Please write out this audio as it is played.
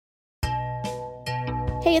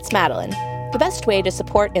Hey, it's Madeline. The best way to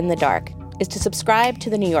support In the Dark is to subscribe to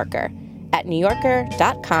The New Yorker at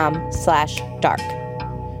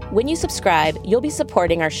newyorker.com/dark. When you subscribe, you'll be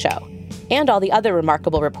supporting our show and all the other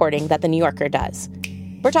remarkable reporting that The New Yorker does.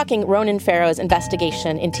 We're talking Ronan Farrow's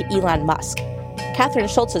investigation into Elon Musk, Catherine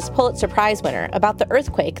Schultz's Pulitzer Prize winner about the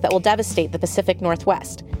earthquake that will devastate the Pacific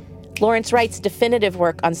Northwest, Lawrence Wright's definitive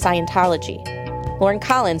work on Scientology, Lauren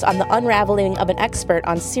Collins on the unraveling of an expert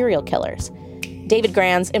on serial killers, David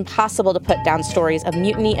Grann's impossible-to-put-down stories of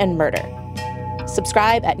mutiny and murder.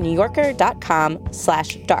 Subscribe at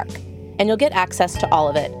newyorker.com/dark, and you'll get access to all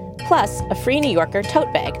of it, plus a free New Yorker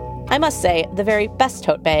tote bag. I must say, the very best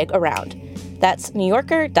tote bag around. That's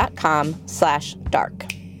newyorker.com/dark.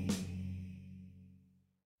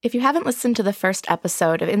 If you haven't listened to the first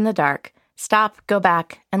episode of In the Dark, stop, go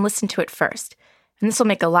back, and listen to it first, and this will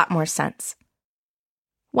make a lot more sense.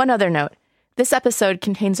 One other note. This episode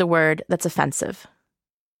contains a word that's offensive.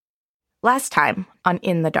 Last time on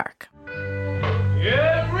In the Dark.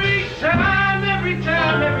 Every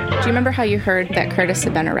time. Do you remember how you heard that Curtis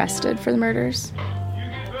had been arrested for the murders?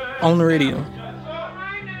 On the radio.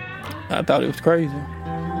 I thought it was crazy.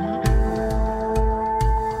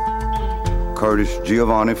 Curtis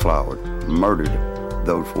Giovanni Flowers murdered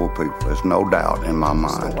those 4 people. There's no doubt in my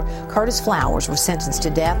mind. Curtis Flowers was sentenced to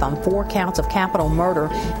death on 4 counts of capital murder.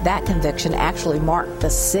 That conviction actually marked the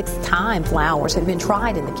 6th time Flowers had been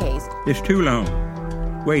tried in the case. It's too long.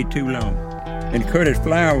 Way too long. And Curtis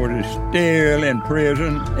Flowers is still in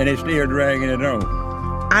prison, and it's still dragging it on.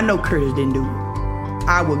 I know Curtis didn't do it.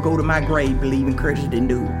 I would go to my grave believing Curtis didn't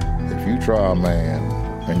do it. If you try a man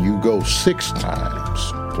and you go 6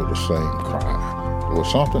 times for the same crime, well,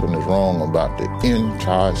 something is wrong about the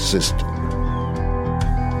entire system.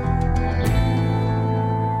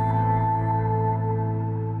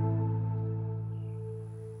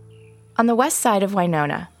 On the west side of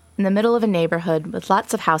Winona, in the middle of a neighborhood with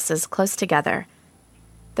lots of houses close together,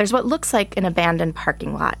 there's what looks like an abandoned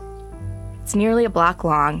parking lot. It's nearly a block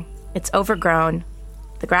long, it's overgrown,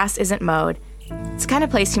 the grass isn't mowed. It's the kind of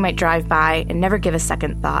place you might drive by and never give a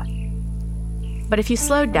second thought. But if you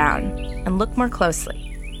slowed down and looked more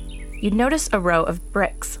closely, you'd notice a row of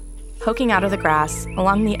bricks poking out of the grass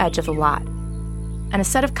along the edge of the lot, and a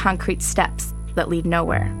set of concrete steps that lead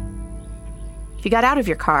nowhere. If you got out of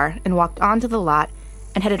your car and walked onto the lot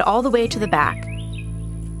and headed all the way to the back,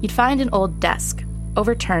 you'd find an old desk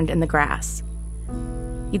overturned in the grass.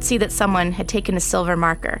 You'd see that someone had taken a silver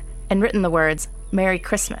marker and written the words, "Merry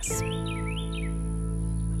Christmas."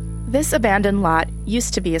 This abandoned lot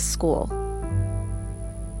used to be a school.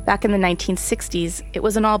 Back in the 1960s, it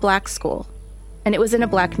was an all-black school, and it was in a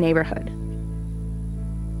black neighborhood.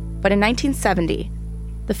 But in 1970,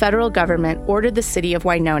 the federal government ordered the city of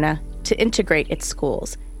Winona to integrate its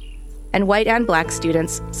schools, and white and black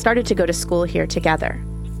students started to go to school here together.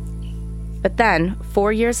 But then,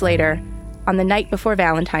 4 years later, on the night before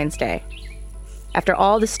Valentine's Day, after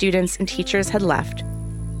all the students and teachers had left,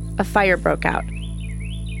 a fire broke out.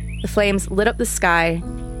 The flames lit up the sky,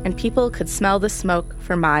 and people could smell the smoke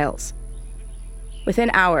for miles. Within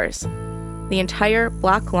hours, the entire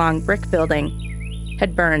block-long brick building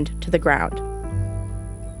had burned to the ground.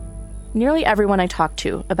 Nearly everyone I talked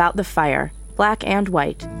to about the fire, black and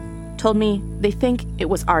white, told me they think it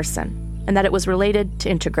was arson and that it was related to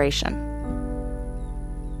integration.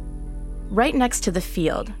 Right next to the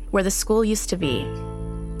field where the school used to be,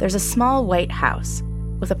 there's a small white house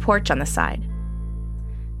with a porch on the side.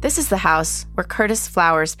 This is the house where Curtis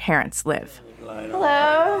Flowers' parents live.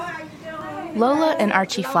 Hello. Lola and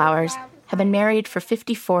Archie Flowers have been married for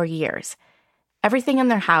 54 years. Everything in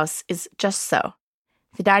their house is just so.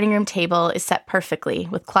 The dining room table is set perfectly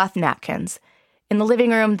with cloth napkins. In the living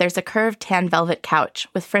room, there's a curved tan velvet couch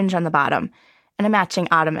with fringe on the bottom and a matching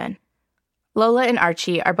ottoman. Lola and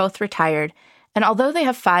Archie are both retired, and although they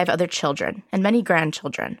have 5 other children and many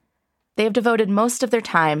grandchildren, they have devoted most of their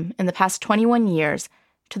time in the past 21 years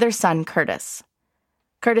to their son, Curtis.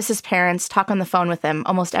 Curtis's parents talk on the phone with him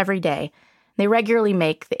almost every day. They regularly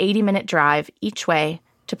make the 80-minute drive each way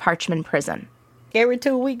to Parchman Prison. Every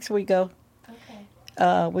 2 weeks we go. Okay.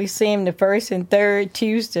 We see him the first and third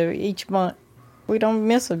Tuesday each month. We don't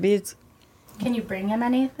miss a visit. Can you bring him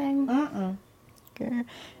anything? Girl,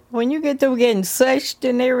 when you get through getting suched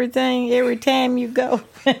and everything, every time you go,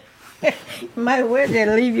 you might well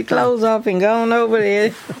just leave your clothes off and go on over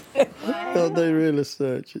there. Oh, they really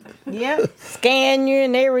search it. Yep, scan you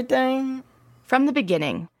and everything. From the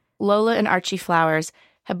beginning, Lola and Archie Flowers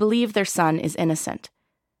have believed their son is innocent,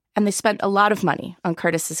 and they spent a lot of money on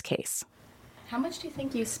Curtis's case. How much do you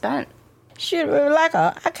think you spent? Shit, it was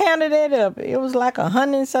I counted it up. It was like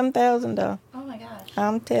 $100,000. Oh my gosh.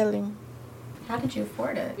 I'm telling you. How did you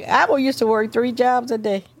afford it? I used to work 3 jobs a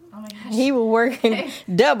day. Oh my gosh. He was working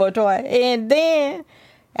double twice. And then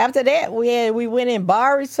after that, we went and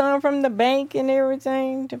borrowed some from the bank and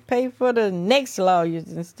everything to pay for the next lawyers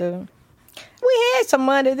and stuff. We had some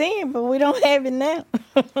money then, but we don't have it now.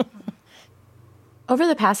 Over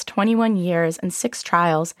the past 21 years and 6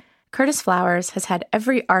 trials, Curtis Flowers has had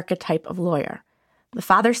every archetype of lawyer. The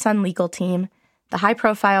father-son legal team, the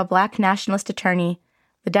high-profile black nationalist attorney,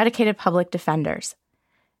 the dedicated public defenders.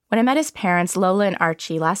 When I met his parents, Lola and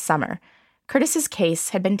Archie, last summer, Curtis's case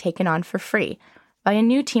had been taken on for free by a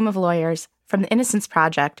new team of lawyers from the Innocence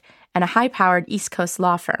Project and a high-powered East Coast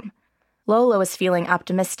law firm. Lola was feeling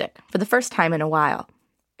optimistic for the first time in a while.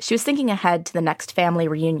 She was thinking ahead to the next family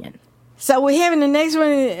reunion. So we're having the next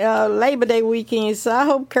one Labor Day weekend, so I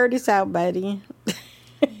hope Curtis out by then.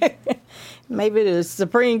 Maybe the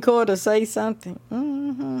Supreme Court will say something.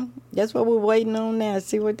 Mm-hmm. That's what we're waiting on now,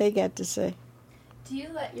 see what they got to say. Do you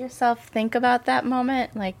let yourself think about that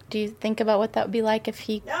moment? Like, do you think about what that would be like if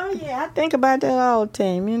he... Oh, yeah, I think about that all the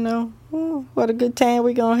time, you know. Ooh, what a good time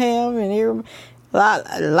we're going to have. And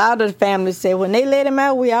a lot of the families say, when they let him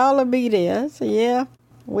out, we all will be there. So, yeah,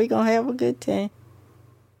 we're going to have a good time.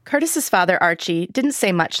 Curtis's father, Archie, didn't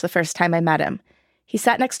say much the first time I met him. He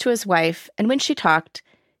sat next to his wife, and when she talked,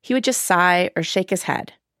 he would just sigh or shake his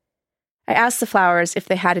head. I asked the Flowers if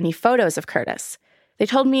they had any photos of Curtis. They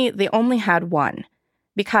told me they only had one,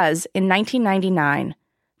 because in 1999,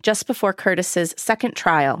 just before Curtis's second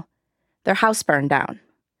trial, their house burned down.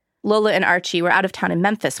 Lola and Archie were out of town in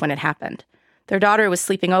Memphis when it happened. Their daughter was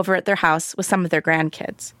sleeping over at their house with some of their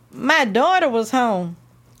grandkids. My daughter was home,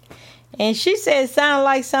 and she said it sounded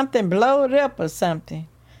like something blowed up or something.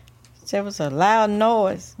 There was a loud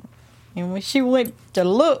noise. And when she went to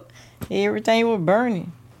look, everything was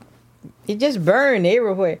burning. It just burned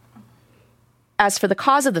everywhere. As for the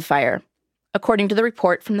cause of the fire, according to the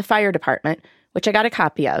report from the fire department, which I got a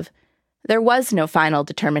copy of, there was no final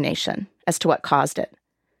determination as to what caused it.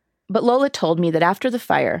 But Lola told me that after the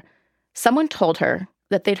fire, someone told her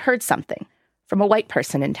that they'd heard something from a white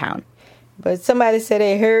person in town. But somebody said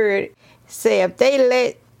they heard, say if they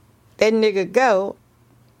let that nigga go,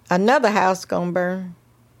 another house gonna burn.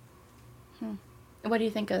 What do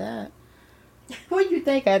you think of that? What do you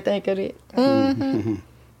think I think of it? Mm-hmm.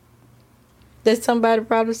 That somebody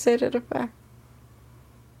probably set it afire.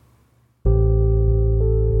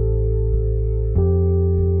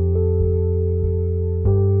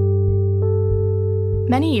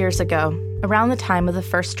 Many years ago, around the time of the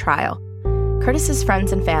first trial, Curtis's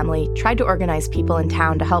friends and family tried to organize people in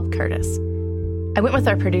town to help Curtis. I went with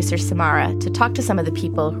our producer, Samara, to talk to some of the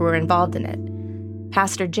people who were involved in it.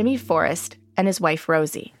 Pastor Jimmy Forrest and his wife,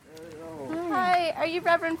 Rosie. Hi, are you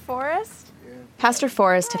Reverend Forrest? Pastor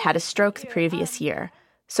Forrest had had a stroke the previous year,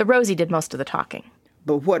 so Rosie did most of the talking.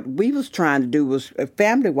 But what we was trying to do was,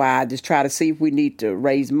 family-wise, just try to see if we need to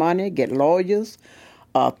raise money, get lawyers,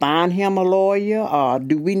 find him a lawyer, or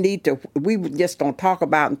do we need to, we were just going to talk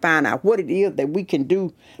about and find out what it is that we can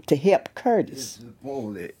do to help Curtis.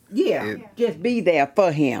 Just be there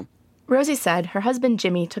for him. Rosie said her husband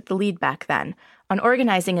Jimmy took the lead back then on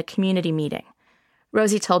organizing a community meeting.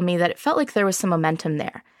 Rosie told me that it felt like there was some momentum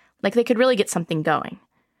there, like they could really get something going.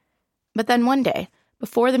 But then one day,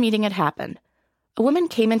 before the meeting had happened, a woman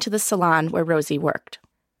came into the salon where Rosie worked.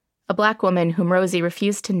 A black woman whom Rosie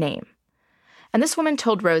refused to name. And this woman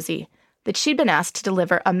told Rosie that she'd been asked to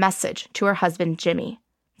deliver a message to her husband Jimmy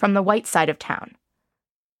from the white side of town.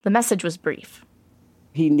 The message was brief.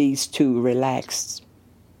 He needs to relax.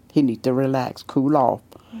 He needs to relax, cool off.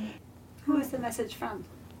 Who is the message from?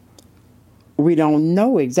 We don't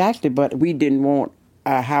know exactly, but we didn't want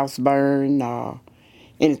our house burned or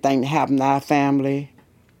anything to happen to our family.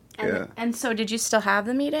 And so did you still have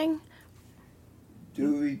the meeting?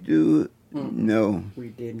 Do we do it? No. We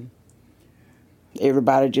didn't.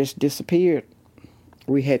 Everybody just disappeared.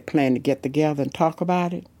 We had planned to get together and talk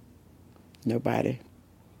about it. Nobody.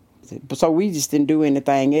 So we just didn't do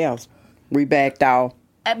anything else. We backed off.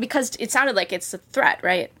 Because it sounded like it's a threat,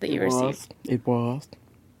 right, that you received? It was.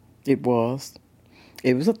 It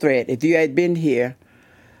was a threat. If you had been here,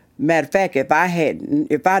 matter of fact, if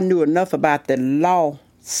I knew enough about the law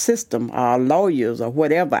system or lawyers or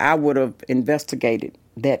whatever, I would have investigated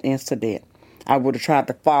that incident. I would have tried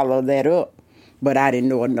to follow that up, but I didn't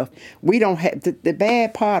know enough. We don't have, the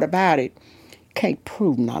bad part about it, can't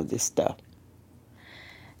prove none of this stuff.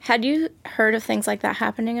 Had you heard of things like that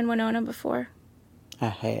happening in Winona before? I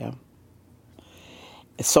have.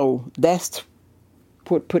 So that's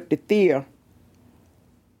what put the fear.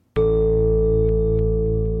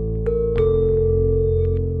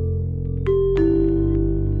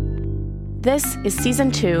 This is Season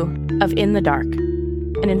 2 of In the Dark,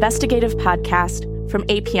 an investigative podcast from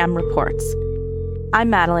APM Reports. I'm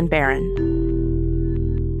Madeline Barron.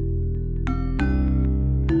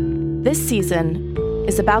 This season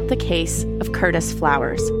is about the case of Curtis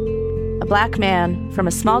Flowers, a black man from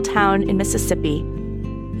a small town in Mississippi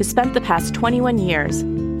who spent the past 21 years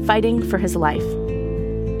fighting for his life,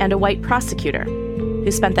 and a white prosecutor who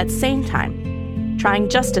spent that same time trying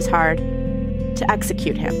just as hard to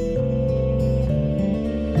execute him.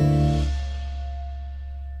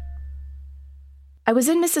 I was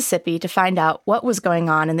in Mississippi to find out what was going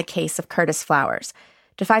on in the case of Curtis Flowers,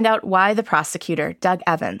 to find out why the prosecutor, Doug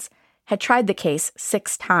Evans, had tried the case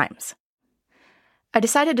 6 times. I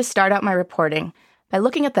decided to start out my reporting by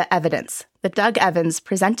looking at the evidence that Doug Evans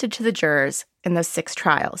presented to the jurors in those 6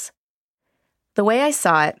 trials. The way I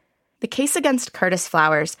saw it, the case against Curtis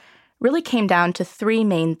Flowers really came down to 3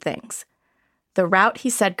 main things. The route he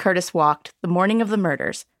said Curtis walked the morning of the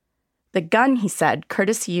murders, the gun he said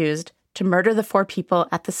Curtis used to murder the 4 people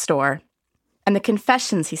at the store, and the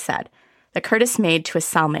confessions he said that Curtis made to his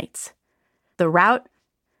cellmates. The route,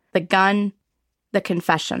 the gun, the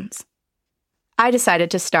confessions. I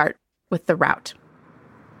decided to start with the route.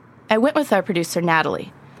 I went with our producer,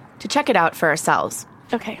 Natalie, to check it out for ourselves.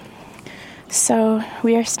 Okay, so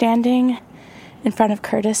we are standing in front of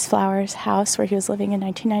Curtis Flowers' house where he was living in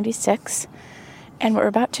 1996, and what we're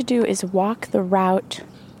about to do is walk the route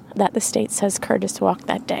that the state says Curtis walked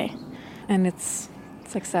that day. And it's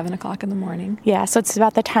like 7 o'clock in the morning. Yeah, so it's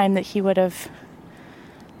about the time that he would have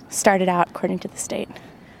started out, according to the state.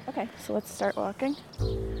 Okay, so let's start walking.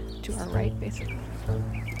 To our right, basically.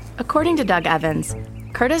 According to Doug Evans,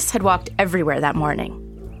 Curtis had walked everywhere that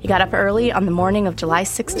morning. He got up early on the morning of July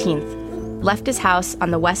 16th, left his house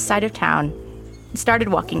on the west side of town, and started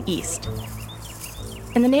walking east.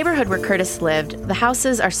 In the neighborhood where Curtis lived, the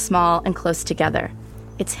houses are small and close together.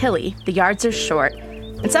 It's hilly, the yards are short,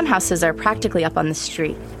 and some houses are practically up on the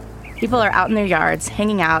street. People are out in their yards,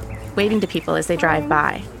 hanging out, waving to people as they drive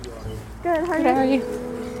by. Good, how are you?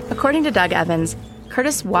 According to Doug Evans,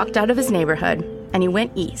 Curtis walked out of his neighborhood and he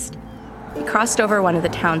went east. He crossed over one of the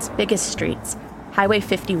town's biggest streets, Highway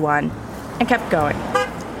 51, and kept going.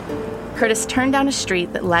 Curtis turned down a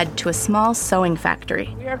street that led to a small sewing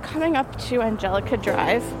factory. We are coming up to Angelica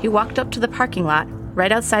Drive. He walked up to the parking lot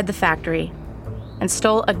right outside the factory and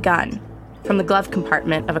stole a gun from the glove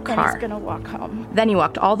compartment of a car. He's gonna walk home. Then he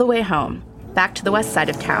walked all the way home, back to the west side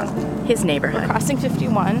of town, his neighborhood. We're crossing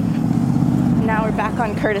 51. Now we're back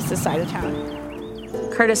on Curtis's side of town.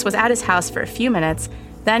 Curtis was at his house for a few minutes,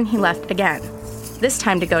 then he left again, this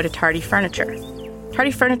time to go to Tardy Furniture.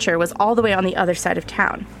 Tardy Furniture was all the way on the other side of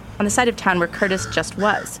town, on the side of town where Curtis just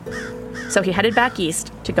was. So he headed back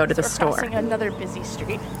east to go to the store. Crossing another busy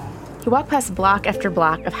street. He walked past block after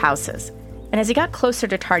block of houses, and as he got closer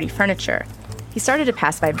to Tardy Furniture, he started to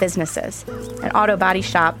pass by businesses, an auto body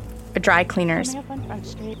shop, a dry cleaner's.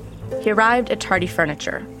 He arrived at Tardy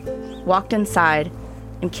Furniture, walked inside,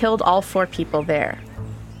 and killed all 4 people there.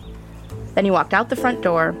 Then he walked out the front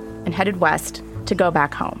door and headed west to go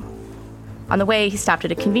back home. On the way, he stopped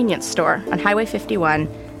at a convenience store on Highway 51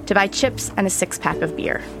 to buy chips and a 6-pack of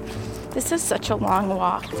beer. This is such a long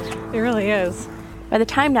walk. It really is. By the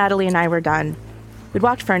time Natalie and I were done, we'd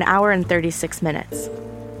walked for an hour and 36 minutes.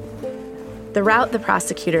 The route the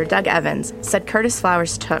prosecutor, Doug Evans, said Curtis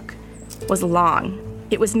Flowers took was long.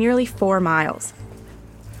 It was nearly 4 miles.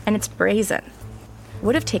 And it's brazen. It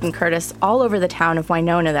would have taken Curtis all over the town of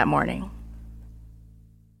Winona that morning.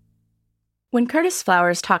 When Curtis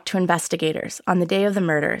Flowers talked to investigators on the day of the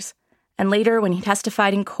murders, and later when he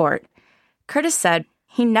testified in court, Curtis said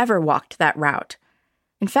he never walked that route.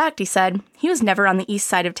 In fact, he said he was never on the east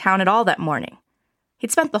side of town at all that morning.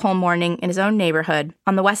 He'd spent the whole morning in his own neighborhood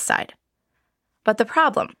on the west side. But the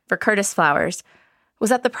problem for Curtis Flowers was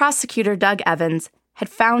that the prosecutor, Doug Evans, had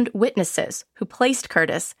found witnesses who placed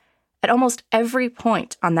Curtis at almost every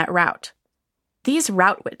point on that route. These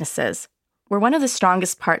route witnesses were one of the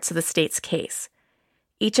strongest parts of the state's case.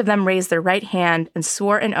 Each of them raised their right hand and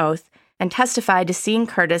swore an oath and testified to seeing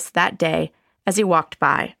Curtis that day as he walked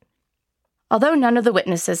by. Although none of the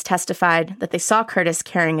witnesses testified that they saw Curtis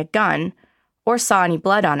carrying a gun or saw any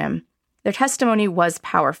blood on him, their testimony was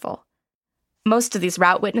powerful. Most of these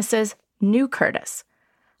route witnesses knew Curtis.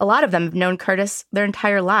 A lot of them have known Curtis their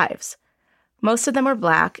entire lives. Most of them were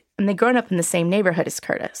black, and they'd grown up in the same neighborhood as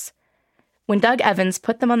Curtis. When Doug Evans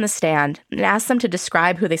put them on the stand and asked them to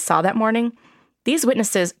describe who they saw that morning, these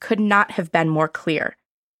witnesses could not have been more clear.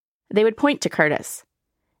 They would point to Curtis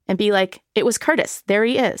and be like, "It was Curtis. There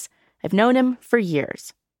he is. I've known him for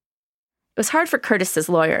years." It was hard for Curtis's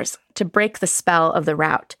lawyers to break the spell of the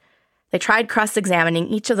route. They tried cross-examining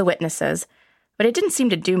each of the witnesses, but it didn't seem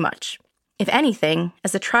to do much. If anything,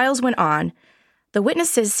 as the trials went on, the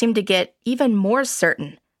witnesses seemed to get even more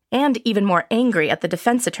certain and even more angry at the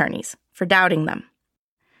defense attorneys for doubting them.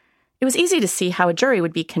 It was easy to see how a jury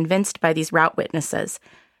would be convinced by these route witnesses.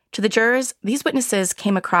 To the jurors, these witnesses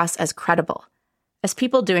came across as credible, as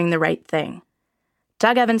people doing the right thing.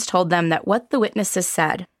 Doug Evans told them that what the witnesses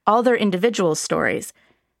said, all their individual stories,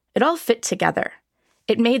 it all fit together.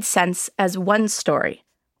 It made sense as one story,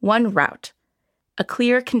 one route, a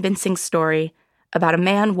clear, convincing story about a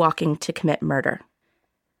man walking to commit murder.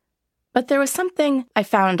 But there was something I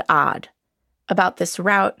found odd about this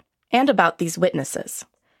route and about these witnesses.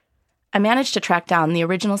 I managed to track down the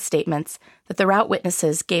original statements that the route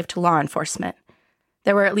witnesses gave to law enforcement.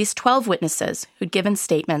 There were at least 12 witnesses who'd given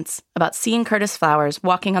statements about seeing Curtis Flowers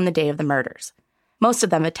walking on the day of the murders. Most of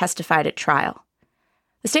them had testified at trial.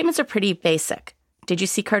 The statements are pretty basic. Did you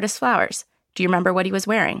see Curtis Flowers? Do you remember what he was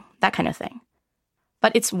wearing? That kind of thing.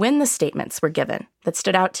 But it's when the statements were given that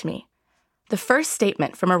stood out to me. The first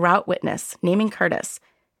statement from a route witness naming Curtis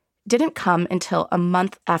didn't come until a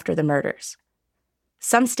month after the murders.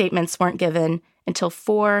 Some statements weren't given until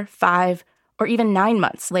 4, 5, or even 9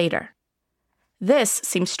 months later. This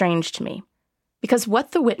seemed strange to me, because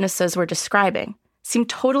what the witnesses were describing seemed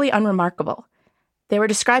totally unremarkable. They were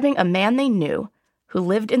describing a man they knew who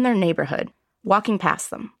lived in their neighborhood, walking past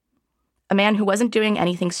them. A man who wasn't doing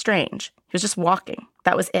anything strange. He was just walking.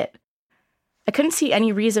 That was it. I couldn't see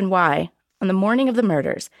any reason why, on the morning of the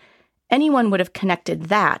murders, anyone would have connected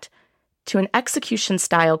that to an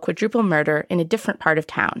execution-style quadruple murder in a different part of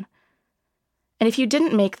town. And if you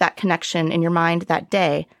didn't make that connection in your mind that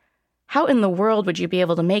day, how in the world would you be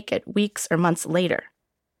able to make it weeks or months later?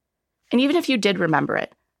 And even if you did remember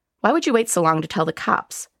it, why would you wait so long to tell the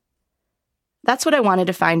cops? That's what I wanted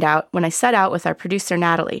to find out when I set out with our producer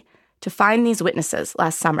Natalie to find these witnesses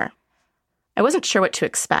last summer. I wasn't sure what to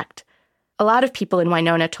expect. A lot of people in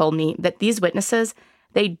Winona told me that these witnesses,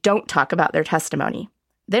 they don't talk about their testimony.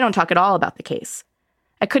 They don't talk at all about the case.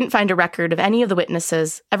 I couldn't find a record of any of the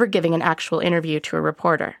witnesses ever giving an actual interview to a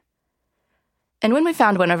reporter. And when we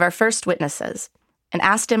found one of our first witnesses and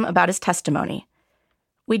asked him about his testimony,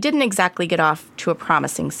 we didn't exactly get off to a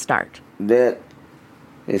promising start. That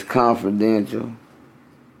is confidential.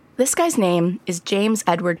 This guy's name is James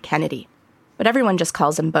Edward Kennedy, but everyone just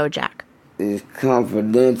calls him Bojack. It's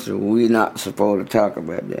confidential. We're not supposed to talk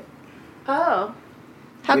about that. Oh.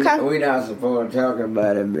 How come? We're not supposed to talk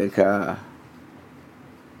about it because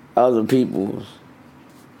other people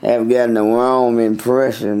have gotten the wrong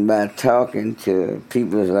impression by talking to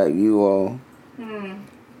people like you all.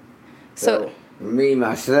 So me,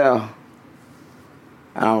 myself,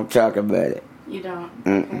 I don't talk about it. You don't?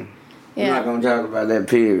 Okay. Yeah. I'm not going to talk about that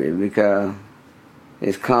period because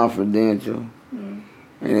it's confidential and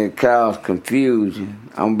it caused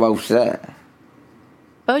confusion on both sides.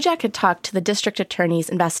 Bojack had talked to the district attorney's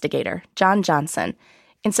investigator, John Johnson,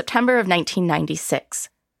 in September of 1996,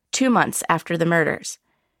 2 months after the murders.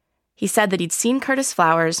 He said that he'd seen Curtis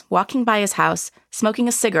Flowers walking by his house smoking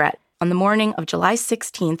a cigarette on the morning of July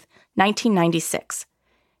 16th, 1996,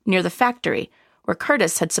 near the factory where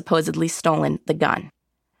Curtis had supposedly stolen the gun.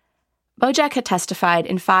 Bojack had testified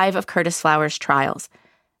in 5 of Curtis Flowers' trials,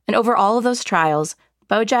 and over all of those trials,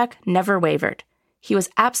 Bojack never wavered. He was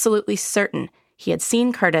absolutely certain he had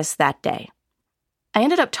seen Curtis that day. I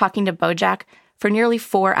ended up talking to Bojack for nearly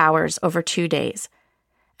 4 hours over 2 days,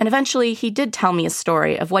 and eventually he did tell me a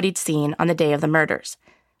story of what he'd seen on the day of the murders.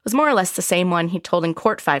 It was more or less the same one he'd told in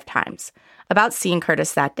court 5 times, about seeing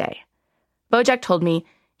Curtis that day. Bojack told me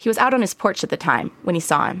he was out on his porch at the time when he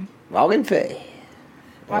saw him. Walking fast.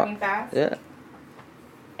 Walking fast? Yeah.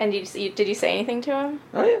 And did you say anything to him?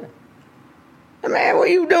 Oh, yeah. Hey, man, what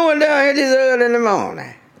you doing down here this early in the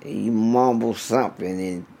morning? He mumbled something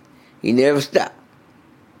and he never stopped.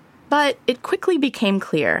 But it quickly became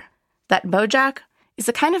clear that Bojack is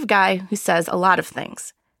the kind of guy who says a lot of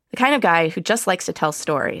things. The kind of guy who just likes to tell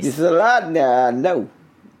stories. It's a lot now, I know.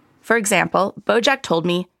 For example, Bojack told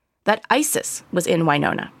me that ISIS was in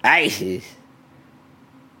Winona. ISIS?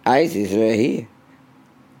 ISIS right here.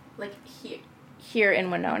 Like here in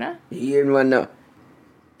Winona? Here in Winona.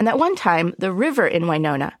 And that one time, the river in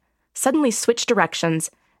Winona suddenly switched directions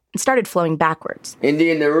and started flowing backwards. And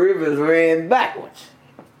then the rivers ran backwards.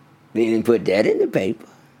 They didn't put that in the paper.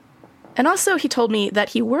 And also he told me that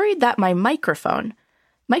he worried that my microphone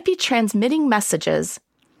might be transmitting messages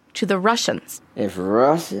to the Russians. If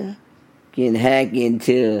Russia can hack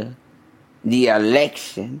into the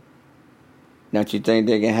election, don't you think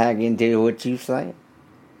they can hack into what you say?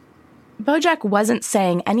 Bojack wasn't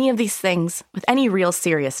saying any of these things with any real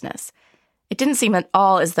seriousness. It didn't seem at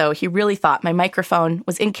all as though he really thought my microphone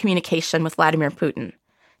was in communication with Vladimir Putin.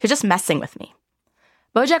 He was just messing with me.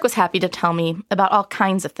 Bojack was happy to tell me about all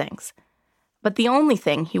kinds of things. But the only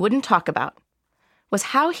thing he wouldn't talk about was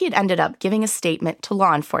how he had ended up giving a statement to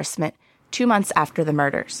law enforcement 2 months after the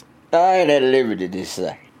murders. I ain't at liberty to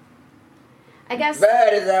say. I guess...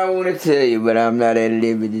 Bad as I want to tell you, but I'm not at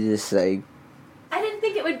liberty to say. I didn't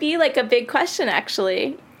think it would be like a big question,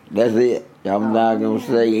 actually. That's it. I'm not going to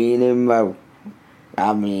say any more.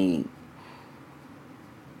 I mean,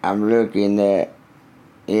 I'm looking at,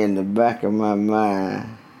 in the back of my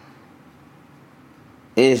mind,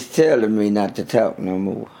 it's telling me not to talk no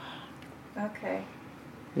more. Okay.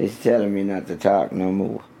 It's telling me not to talk no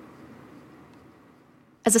more.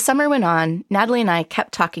 As the summer went on, Natalie and I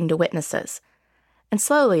kept talking to witnesses. And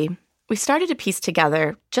slowly, we started to piece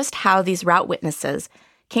together just how these route witnesses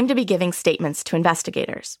came to be giving statements to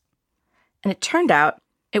investigators. And it turned out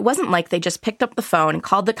it wasn't like they just picked up the phone and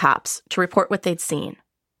called the cops to report what they'd seen.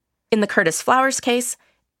 In the Curtis Flowers case,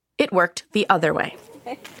 it worked the other way.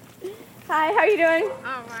 Hi, how are you doing?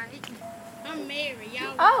 All right. I'm Mary.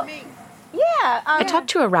 Y'all Oh, with me? Yeah. I talked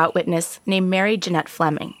to a route witness named Mary Jeanette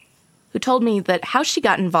Fleming, who told me that how she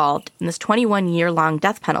got involved in this 21-year-long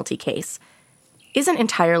death penalty case isn't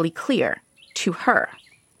entirely clear to her.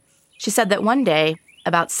 She said that one day,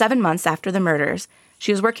 about 7 months after the murders,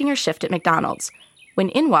 she was working her shift at McDonald's when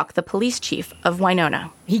in walked the police chief of Winona.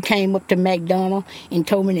 He came up to McDonald's and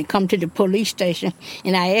told me to come to the police station,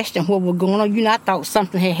 and I asked him what was going on. You know, I thought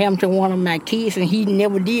something had happened to one of my kids, and he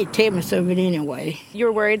never did tell me of it anyway. You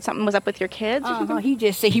were worried something was up with your kids? He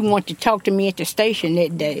just said he wanted to talk to me at the station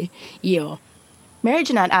that day. Yeah. Mary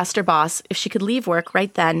Jeanette asked her boss if she could leave work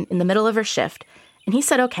right then in the middle of her shift, and he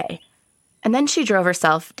said okay. And then she drove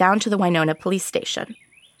herself down to the Winona police station.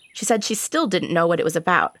 She said she still didn't know what it was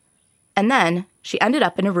about. And then she ended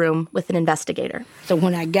up in a room with an investigator. So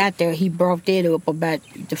when I got there, he brought that up about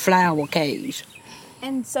the flower case.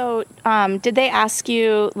 And so, did they ask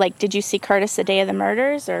you, like, did you see Curtis the day of the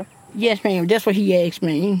murders, or? Yes, ma'am. That's what he asked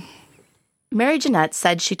me. Mary Jeanette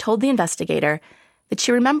said she told the investigator that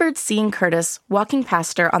she remembered seeing Curtis walking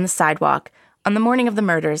past her on the sidewalk on the morning of the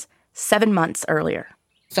murders 7 months earlier.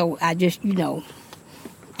 So I just,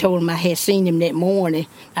 told him I had seen him that morning.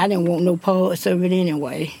 I didn't want no parts of it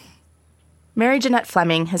anyway. Mary Jeanette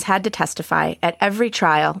Fleming has had to testify at every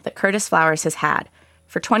trial that Curtis Flowers has had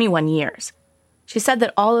for 21 years. She said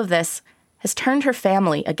that all of this has turned her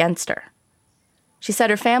family against her. She said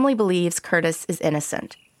her family believes Curtis is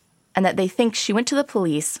innocent and that they think she went to the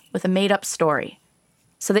police with a made-up story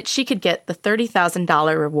so that she could get the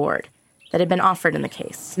 $30,000 reward that had been offered in the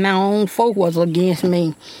case. My own folk was against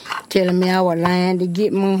me, telling me I was lying to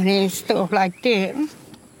get money and stuff like that.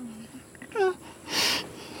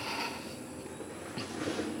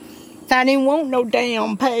 I didn't want no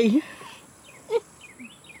damn pay.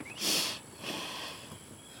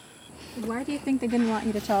 Why do you think they didn't want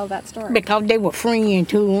you to tell that story? Because they were friends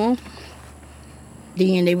to him.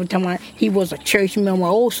 Then they were talking about he was a church member.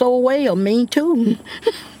 Oh, so well, me too.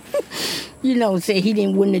 Said he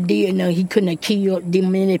wouldn't have did nothing. He couldn't have killed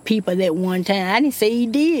them many people that one time. I didn't say he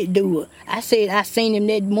did do it. I said I seen him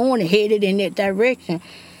that morning headed in that direction.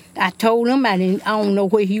 I told him I don't know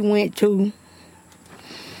where he went to.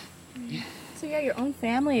 So yeah, your own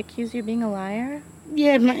family accused you of being a liar?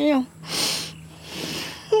 Yes, ma'am.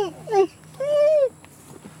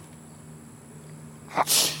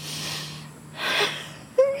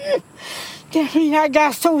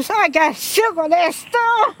 I got shook on that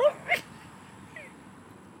stuff.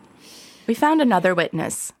 We found another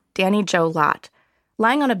witness, Danny Joe Lott,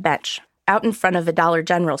 lying on a bench out in front of a Dollar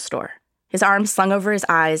General store, his arms slung over his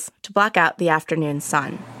eyes to block out the afternoon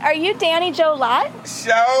sun. Are you Danny Joe Lott?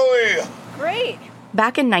 Sure. Great.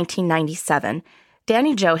 Back in 1997,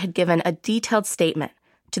 Danny Joe had given a detailed statement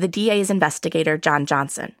to the DA's investigator, John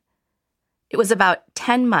Johnson. It was about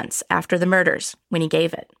 10 months after the murders when he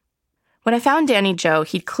gave it. When I found Danny Joe,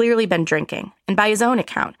 he'd clearly been drinking, and by his own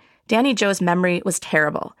account, Danny Joe's memory was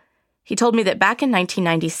terrible. He told me that back in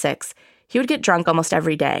 1996, he would get drunk almost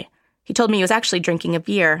every day. He told me he was actually drinking a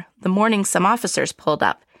beer the morning some officers pulled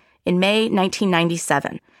up in May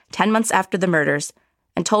 1997, 10 months after the murders,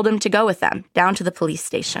 and told him to go with them down to the police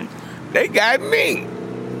station. They got me.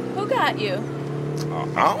 Who got you?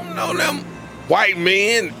 I don't know them white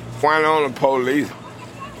men flying on the police.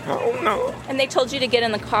 I don't know. And they told you to get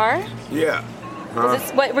in the car? Yeah.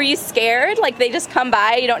 What, were you scared? Like they just come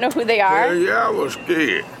by, you don't know who they are? Yeah, I was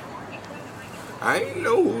scared. I didn't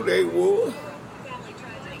know who they were.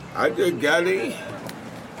 I just got in.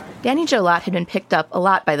 Danny Joe Lott had been picked up a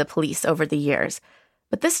lot by the police over the years,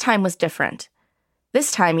 but this time was different.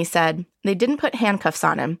 This time, he said, they didn't put handcuffs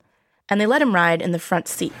on him, and they let him ride in the front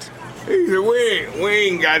seat. He said, we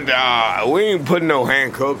ain't putting no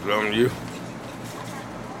handcuffs on you.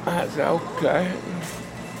 I said, okay.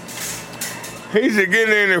 He said, get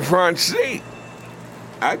in the front seat.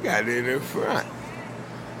 I got in the front.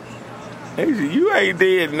 He said, you ain't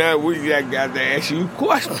did nothing. We just got to ask you a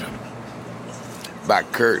question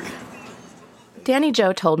about Curtis. Danny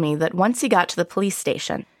Joe told me that once he got to the police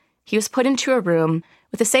station, he was put into a room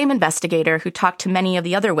with the same investigator who talked to many of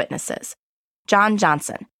the other witnesses, John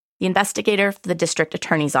Johnson, the investigator for the district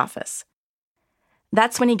attorney's office.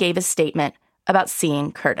 That's when he gave his statement about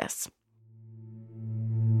seeing Curtis.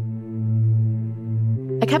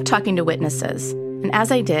 I kept talking to witnesses, and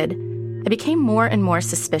as I did, I became more and more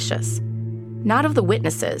suspicious. Not of the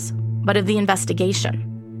witnesses, but of the investigation.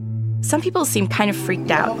 Some people seemed kind of freaked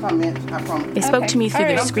out. They spoke to me through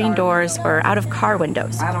their screen doors or out of car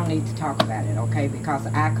windows. I don't need to talk about it, okay? Because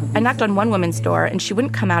I knocked on one woman's door, and she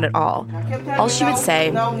wouldn't come out at all. All she would say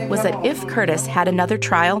was that if Curtis had another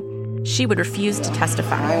trial, she would refuse to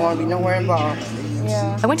testify. I don't want to be nowhere involved.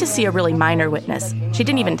 I went to see a really minor witness. She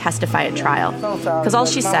didn't even testify at trial, because all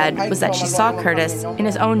she said was that she saw Curtis in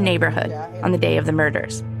his own neighborhood on the day of the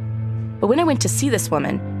murders. But when I went to see this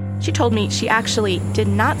woman, she told me she actually did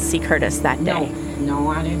not see Curtis that day. No,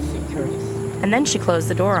 I didn't see Curtis. And then she closed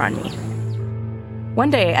the door on me.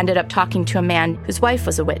 One day I ended up talking to a man whose wife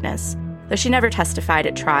was a witness, though she never testified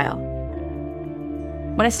at trial.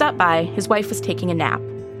 When I stopped by, his wife was taking a nap.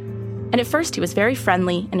 And at first he was very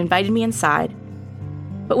friendly and invited me inside.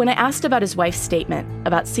 But when I asked about his wife's statement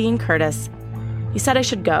about seeing Curtis, he said I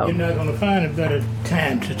should go. You're not going to find a better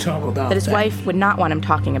time to talk about that. That his wife would not want him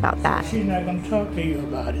talking about that. She's not going to talk to you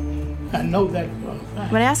about it. I know that for a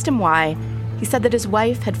fact. When I asked him why, he said that his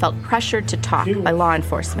wife had felt pressured to talk by law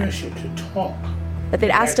enforcement. Pressured to talk. That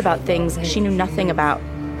they'd asked about things she knew nothing about.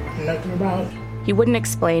 Nothing about? He wouldn't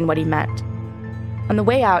explain what he meant. On the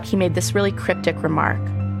way out, he made this really cryptic remark.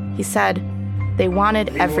 He said they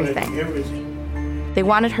wanted everything. They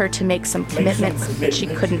wanted her to make some commitments that she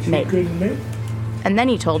couldn't make. And then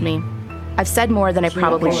he told me, I've said more than I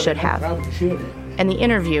probably should have. And the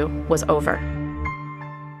interview was over.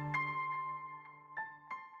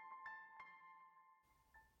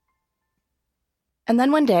 And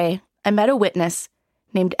then one day, I met a witness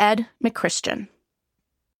named Ed McChristian.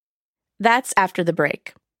 That's after the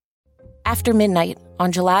break. After midnight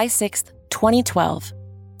on July 6th, 2012,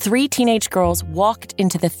 3 teenage girls walked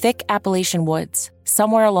into the thick Appalachian woods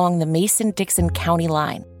somewhere along the Mason-Dixon County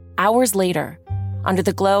line. Hours later, under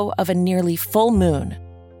the glow of a nearly full moon,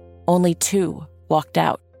 only 2 walked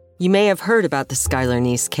out. You may have heard about the Skylar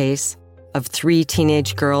Neese case of 3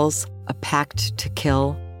 teenage girls, a pact to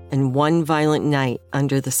kill, and one violent night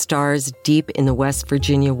under the stars deep in the West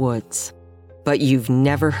Virginia woods. But you've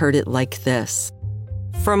never heard it like this.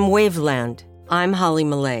 From Waveland, I'm Holly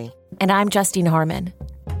Millay. And I'm Justine Harmon.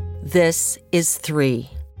 This is 3.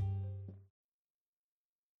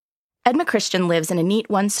 Ed McChristian lives in a neat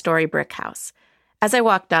one-story brick house. As I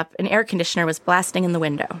walked up, an air conditioner was blasting in the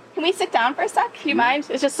window. Can we sit down for a sec? Do you mind?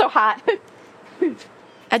 It's just so hot.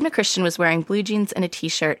 Ed McChristian was wearing blue jeans and a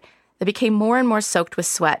t-shirt that became more and more soaked with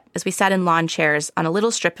sweat as we sat in lawn chairs on a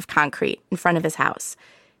little strip of concrete in front of his house.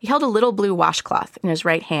 He held a little blue washcloth in his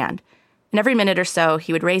right hand, and every minute or so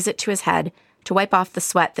he would raise it to his head to wipe off the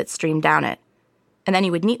sweat that streamed down it. And then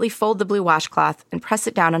he would neatly fold the blue washcloth and press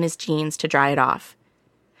it down on his jeans to dry it off.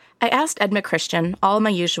 I asked Ed McChristian all of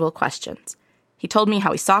my usual questions. He told me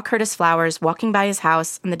how he saw Curtis Flowers walking by his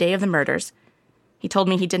house on the day of the murders. He told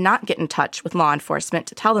me he did not get in touch with law enforcement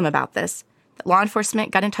to tell them about this, that law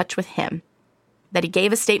enforcement got in touch with him, that he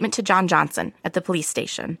gave a statement to John Johnson at the police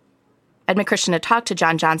station. Ed McChristian had talked to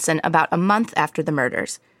John Johnson about a month after the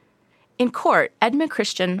murders. In court, Ed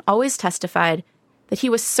McChristian always testified that he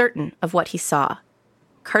was certain of what he saw.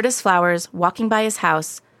 Curtis Flowers walking by his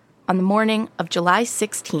house on the morning of July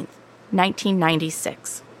 16th,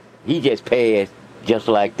 1996. He just passed just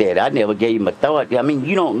like that. I never gave him a thought. I mean,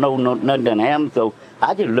 you don't know nothing done happened, so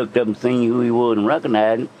I just looked up and seen who he was and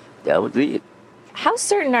recognized him. That was it. How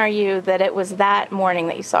certain are you that it was that morning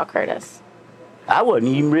that you saw Curtis? I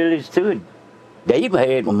wasn't even really stood. They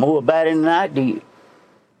had more about it than I did.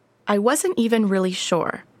 I wasn't even really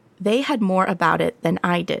sure. They had more about it than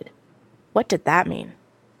I did. What did that mean?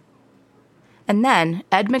 And then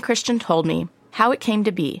Ed McChristian told me how it came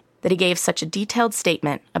to be that he gave such a detailed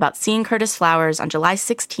statement about seeing Curtis Flowers on July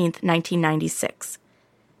 16th, 1996.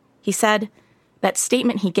 He said that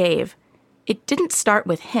statement he gave, it didn't start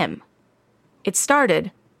with him. It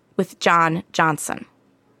started with John Johnson.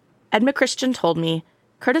 Ed McChristian told me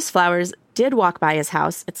Curtis Flowers did walk by his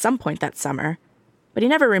house at some point that summer, but he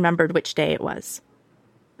never remembered which day it was.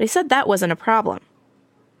 But he said that wasn't a problem.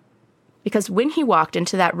 Because when he walked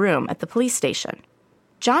into that room at the police station,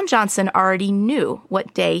 John Johnson already knew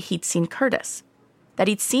what day he'd seen Curtis, that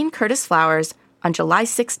he'd seen Curtis Flowers on July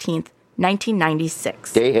 16th,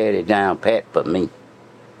 1996. They had it down pat for me.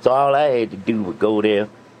 So all I had to do was go there,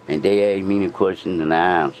 and they asked me the questions and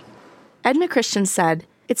I answered. Ed McChristian said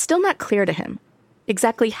it's still not clear to him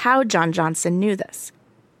exactly how John Johnson knew this.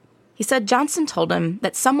 He said Johnson told him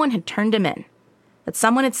that someone had turned him in, that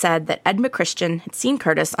someone had said that Ed McChristian had seen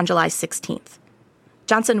Curtis on July 16th.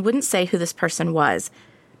 Johnson wouldn't say who this person was.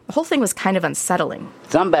 The whole thing was kind of unsettling.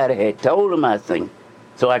 Somebody had told him I seen,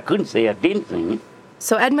 so I couldn't say I didn't see him.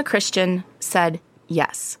 So Ed McChristian said,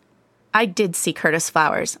 yes, I did see Curtis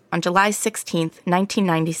Flowers on July 16th,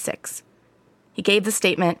 1996. He gave the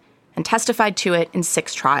statement and testified to it in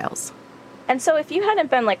 6 trials. And so if you hadn't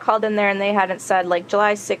been, called in there and they hadn't said,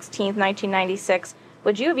 July 16th, 1996,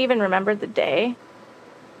 would you have even remembered the day?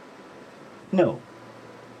 No.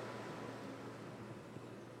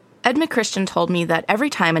 Ed McChristian told me that every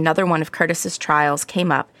time another one of Curtis's trials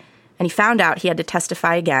came up and he found out he had to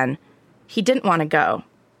testify again, he didn't want to go,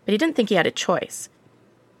 but he didn't think he had a choice.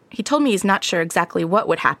 He told me he's not sure exactly what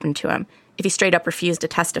would happen to him if he straight up refused to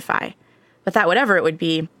testify, but that whatever it would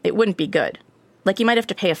be, it wouldn't be good. He might have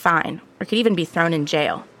to pay a fine, or could even be thrown in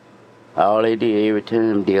jail. All they did every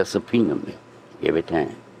time, they'll subpoena me. Every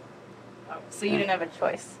time. So you didn't have a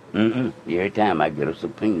choice? Every time I get a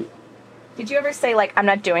subpoena. Did you ever say, I'm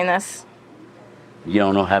not doing this? You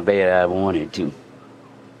don't know how bad I wanted to.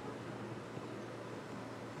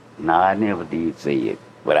 No, I never did say it,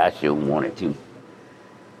 but I sure wanted to. It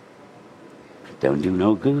don't do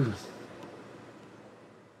no good.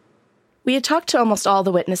 We had talked to almost all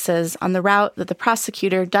the witnesses on the route that the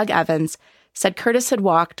prosecutor, Doug Evans, said Curtis had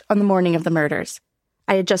walked on the morning of the murders.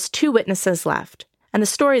 I had just 2 witnesses left, and the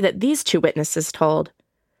story that these 2 witnesses told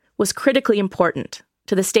was critically important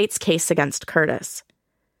to the state's case against Curtis.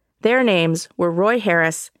 Their names were Roy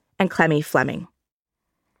Harris and Clemmy Fleming.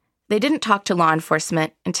 They didn't talk to law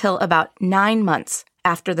enforcement until about 9 months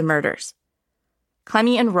after the murders.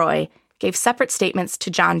 Clemmy and Roy gave separate statements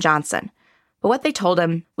to John Johnson, but what they told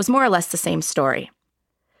him was more or less the same story.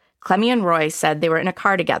 Clemmy and Roy said they were in a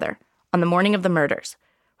car together on the morning of the murders.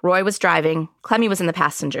 Roy was driving, Clemmy was in the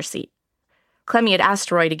passenger seat. Clemmy had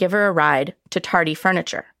asked Roy to give her a ride to Tardy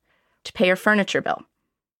Furniture, to pay her furniture bill.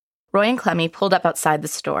 Roy and Clemmy pulled up outside the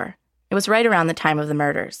store. It was right around the time of the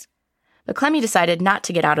murders. But Clemmy decided not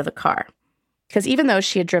to get out of the car, because even though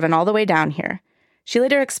she had driven all the way down here, she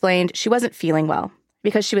later explained she wasn't feeling well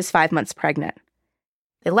because she was 5 months pregnant.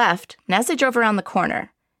 They left, and as they drove around the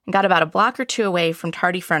corner and got about a block or 2 away from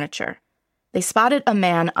Tardy Furniture, they spotted a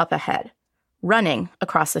man up ahead, running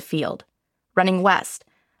across a field, running west,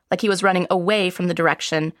 like he was running away from the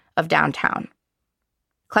direction of downtown.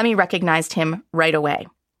 Clemmy recognized him right away.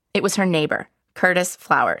 It was her neighbor, Curtis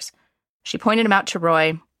Flowers. She pointed him out to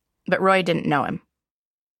Roy, but Roy didn't know him.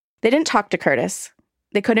 They didn't talk to Curtis.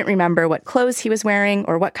 They couldn't remember what clothes he was wearing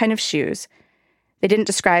or what kind of shoes. They didn't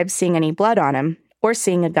describe seeing any blood on him or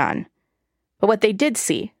seeing a gun. But what they did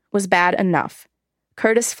see was bad enough.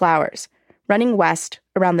 Curtis Flowers, running west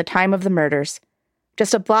around the time of the murders,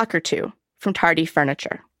 just a block or 2 from Tardy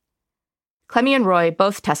Furniture. Clemmy and Roy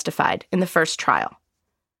both testified in the first trial.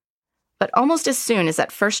 But almost as soon as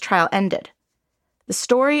that first trial ended, the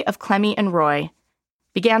story of Clemmy and Roy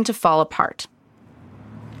began to fall apart.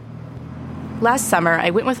 Last summer,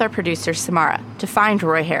 I went with our producer, Samara, to find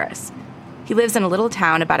Roy Harris. He lives in a little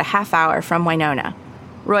town about a half hour from Winona.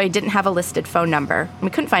 Roy didn't have a listed phone number, and we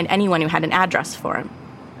couldn't find anyone who had an address for him.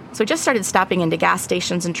 So we just started stopping into gas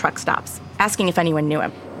stations and truck stops, asking if anyone knew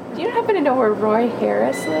him. Do you happen to know where Roy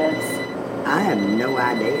Harris lives? I have no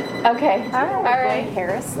idea. Okay. All right. Roy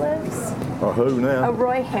Harris lives? Who now?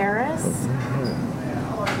 Roy Harris.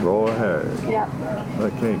 Roy Harris. Yep. I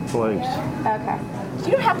can't place. Okay. Do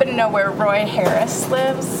you happen to know where Roy Harris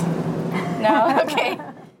lives? No? Okay.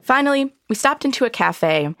 Finally, we stopped into a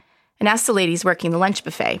cafe and asked the ladies working the lunch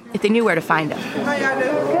buffet if they knew where to find him. How y'all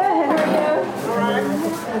doing? Good. How are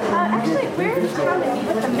you? Actually, we're trying to meet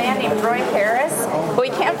with a man named Roy Harris, but we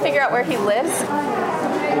can't figure out where he lives.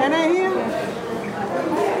 That ain't him?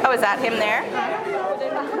 Oh, is that him there?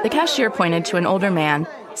 The cashier pointed to an older man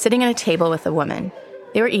sitting at a table with a woman.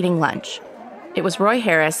 They were eating lunch. It was Roy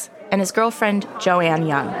Harris and his girlfriend, Joanne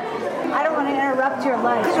Young. I don't want to interrupt your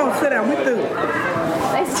lunch. Come on, sit down. We through.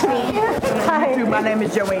 Nice to meet you. Hi. My name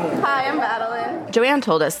is Joanne. Hi, I'm Madeline. Joanne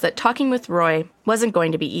told us that talking with Roy wasn't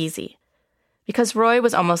going to be easy because Roy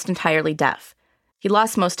was almost entirely deaf. He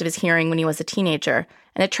lost most of his hearing when he was a teenager,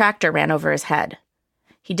 and a tractor ran over his head.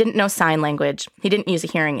 He didn't know sign language. He didn't use a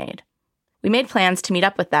hearing aid. We made plans to meet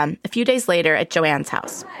up with them a few days later at Joanne's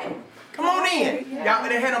house. Come on in. Y'all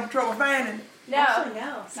gonna have no trouble finding it? No.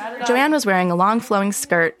 Joanne was wearing a long flowing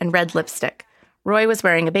skirt and red lipstick. Roy was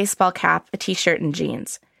wearing a baseball cap, a t-shirt, and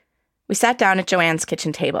jeans. We sat down at Joanne's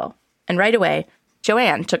kitchen table, and right away,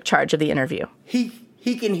 Joanne took charge of the interview. He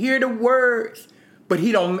can hear the words, but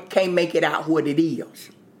can't make it out what it is.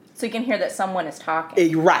 So you can hear that someone is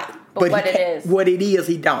talking. Right. But what it is. What it is,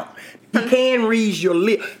 he don't. He can read your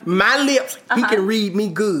lips. My lips, he can read me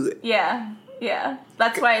good. Yeah.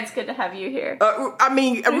 That's why it's good to have you here.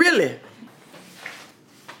 Really.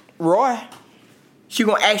 Roy, she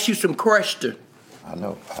gonna ask you some questions. I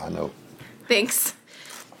know. Thanks.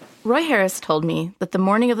 Roy Harris told me that the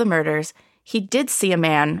morning of the murders, he did see a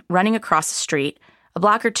man running across the street a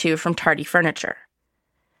block or two from Tardy Furniture.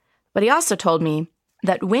 But he also told me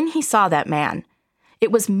that when he saw that man,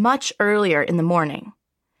 it was much earlier in the morning,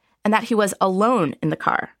 and that he was alone in the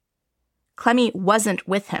car. Clemmy wasn't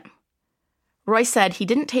with him. Roy said he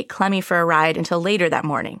didn't take Clemmy for a ride until later that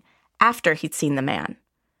morning, after he'd seen the man,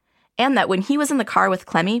 and that when he was in the car with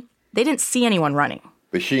Clemmy, they didn't see anyone running.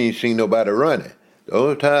 But she ain't seen nobody running. The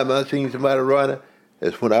only time I seen somebody running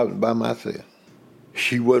is when I was by myself.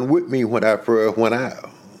 She wasn't with me when I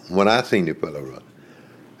seen the fella run.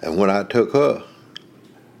 And when I took her,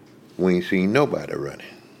 we ain't seen nobody running.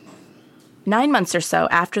 9 months or so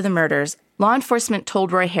after the murders, law enforcement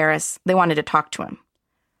told Roy Harris they wanted to talk to him.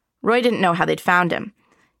 Roy didn't know how they'd found him.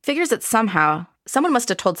 Figures that somehow, someone must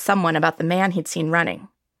have told someone about the man he'd seen running.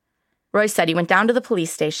 Roy said he went down to the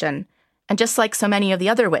police station, and just like so many of the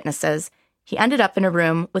other witnesses, he ended up in a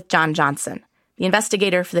room with John Johnson, the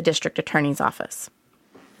investigator for the district attorney's office.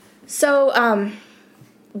 So,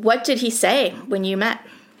 what did he say when you met?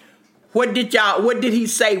 What did he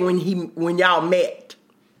say when y'all met?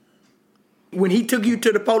 When he took you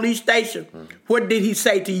to the police station, what did he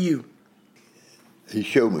say to you? He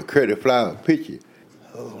showed me a credit flower picture,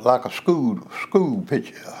 like a school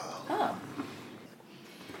picture. Oh.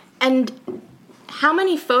 And how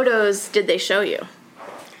many photos did they show you?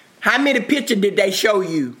 How many pictures did they show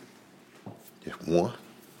you? Just one.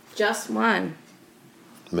 Just one.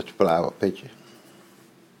 Mr. Flower picture.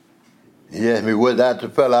 He asked me, was that the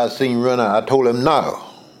fella I seen running? I told him no.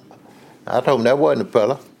 I told him that wasn't the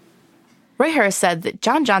fella. Roy Harris said that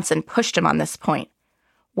John Johnson pushed him on this point.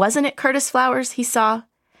 Wasn't it Curtis Flowers he saw?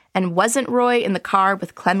 And wasn't Roy in the car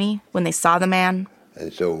with Clemmy when they saw the man?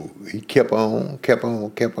 And so he kept on.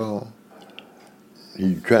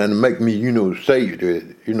 He trying to make me, say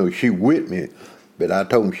that, she with me, but I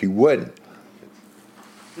told him she wasn't.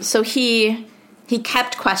 So he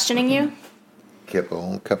kept questioning you? Kept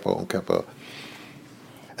on.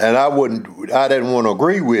 And I didn't want to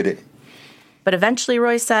agree with it. But eventually,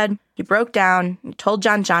 Roy said, he broke down and told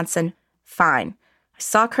John Johnson, fine, I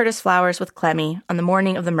saw Curtis Flowers with Clemmy on the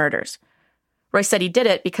morning of the murders. Roy said he did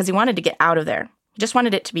it because he wanted to get out of there. He just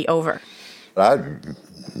wanted it to be over. I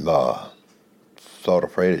sort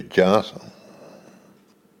of afraid of Johnson.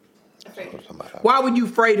 Why were you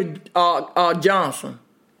afraid of Johnson?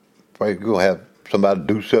 Afraid you're going to have somebody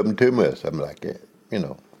do something to me or something like that,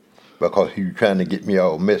 because he was trying to get me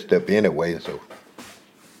all messed up anyway, so.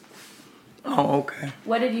 Oh, okay.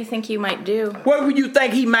 What did you think you might do? What would you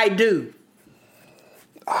think he might do?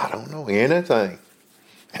 I don't know, anything.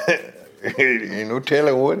 Ain't no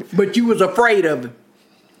telling what. But you was afraid of him?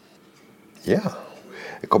 Yeah,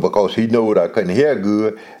 because he knew I couldn't hear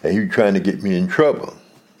good, and he was trying to get me in trouble.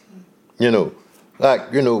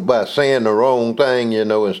 By saying the wrong thing,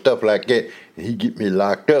 and stuff like that, and he get me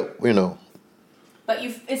locked up, But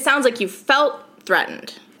it sounds like you felt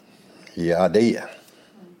threatened. Yeah, I did.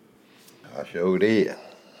 I sure did.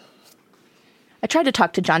 I tried to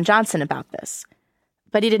talk to John Johnson about this,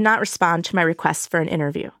 but he did not respond to my request for an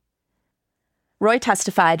interview. Roy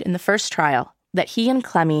testified in the first trial that he and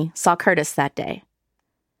Clemmy saw Curtis that day.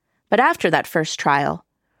 But after that first trial,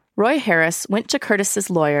 Roy Harris went to Curtis's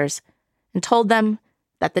lawyers and told them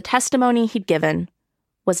that the testimony he'd given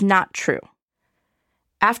was not true.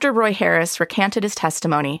 After Roy Harris recanted his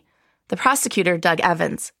testimony, the prosecutor, Doug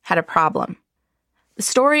Evans, had a problem. The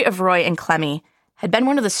story of Roy and Clemmy had been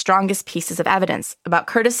one of the strongest pieces of evidence about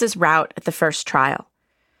Curtis's route at the first trial.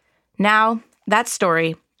 Now, that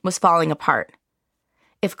story was falling apart.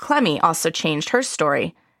 If Clemmy also changed her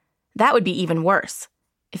story, that would be even worse.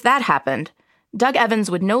 If that happened, Doug Evans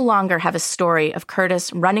would no longer have a story of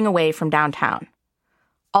Curtis running away from downtown.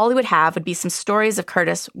 All he would have would be some stories of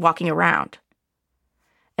Curtis walking around.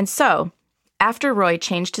 And so, after Roy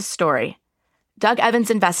changed his story, Doug Evans'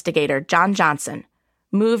 investigator, John Johnson,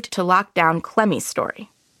 moved to lock down Clemmy's story.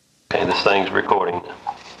 Okay, this thing's recording.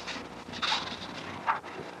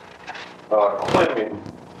 Clemmy,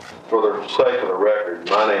 for the sake of the record,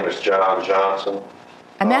 my name is John Johnson.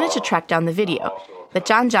 I managed to track down the video that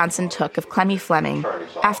John Johnson took of Clemmy Fleming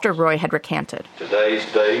after Roy had recanted. Today's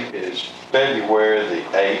date is February the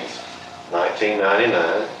 8th,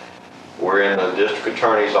 1999. We're in the district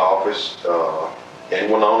attorney's office in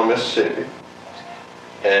Winona, Mississippi.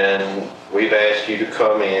 And we've asked you to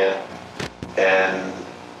come in and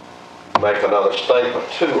make another statement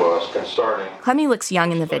to us concerning... Clemmy looks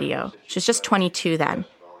young in the video. She's just 22 then.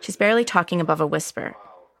 She's barely talking above a whisper.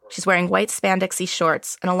 She's wearing white spandexy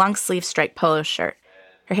shorts and a long-sleeve striped polo shirt.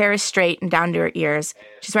 Her hair is straight and down to her ears.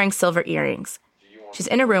 She's wearing silver earrings. She's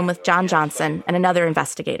in a room with John Johnson and another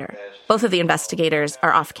investigator. Both of the investigators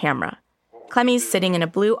are off camera. Clemmy's sitting in a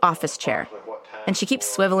blue office chair, and she keeps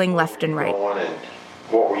swiveling left and right.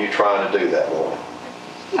 What were you trying to do that morning?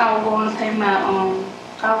 I was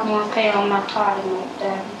going to pay on my car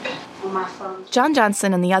on my phone. John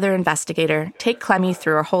Johnson and the other investigator take Clemmy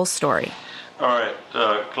through her whole story. All right,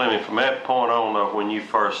 Clemmy, from that point on, when you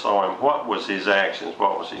first saw him, what was his actions?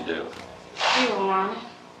 What was he doing? He was running.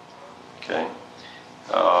 Okay.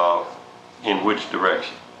 In which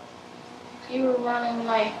direction? He was running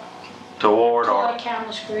like toward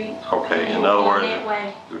County Street. Okay, in other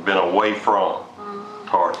words, you've been away from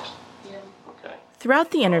parties. Yeah. Okay.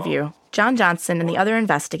 Throughout the interview, John Johnson and the other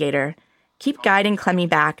investigator keep guiding Clemmy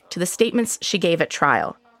back to the statements she gave at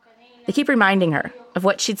trial. They keep reminding her of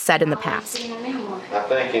what she'd said in the past. I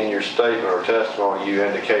think in your statement or testimony you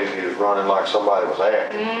indicated he was running like somebody was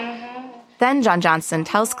after him. Then John Johnson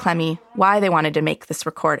tells Clemmy why they wanted to make this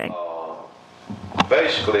recording.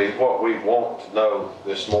 Basically, what we want to know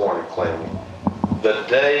this morning, Clemmy, the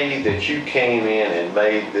day that you came in and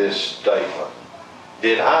made this statement,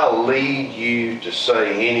 did I lead you to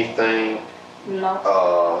say anything?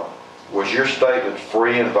 No. Was your statement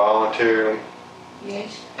free and voluntary?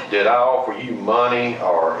 Yes. Did I offer you money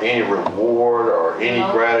or any reward or any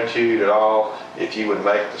gratitude at all if you would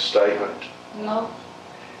make the statement? No.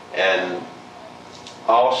 And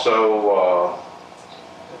also,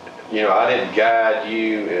 I didn't guide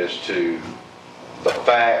you as to the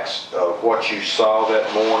facts of what you saw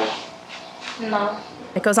that morning? No.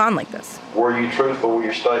 It goes on like this. Were you truthful with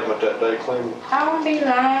your statement that day, Clemmy? I don't be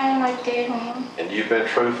lying like that. And you've been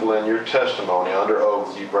truthful in your testimony under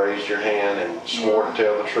oath. You've raised your hand and swore to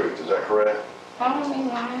tell the truth. Is that correct? I don't be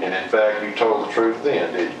lying. And in fact, you told the truth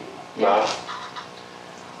then, did you? Yeah.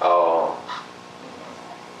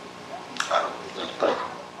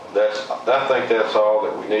 I think that's all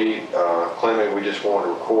that we need. Clemmy, we just want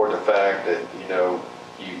to record the fact that,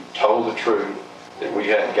 you told the truth, that we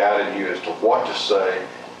hadn't guided you as to what to say,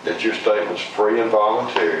 that your statement's free and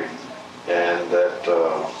voluntary, and that,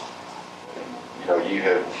 you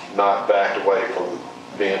have not backed away from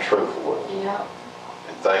being truthful with us. Yeah.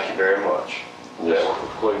 And thank you very much. That will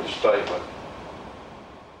conclude the statement.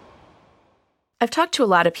 I've talked to a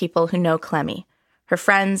lot of people who know Clemmy, her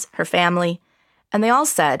friends, her family, and they all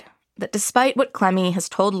said that despite what Clemmy has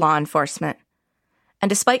told law enforcement, and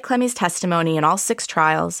despite Clemmy's testimony in all 6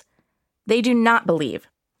 trials, they do not believe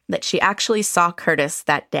that she actually saw Curtis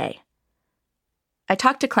that day. I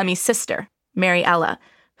talked to Clemmy's sister, Mary Ella,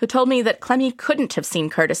 who told me that Clemmy couldn't have seen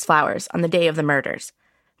Curtis Flowers on the day of the murders,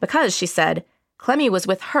 because, she said, Clemmy was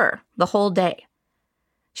with her the whole day.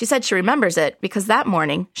 She said she remembers it because that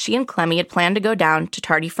morning she and Clemmy had planned to go down to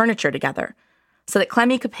Tardy Furniture together so that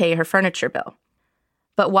Clemmy could pay her furniture bill.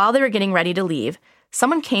 But while they were getting ready to leave,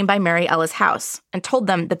 someone came by Mary Ella's house and told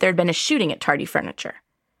them that there had been a shooting at Tardy Furniture.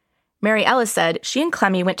 Mary Ella said she and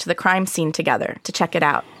Clemmy went to the crime scene together to check it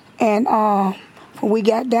out. And when we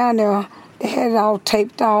got down there, they had it all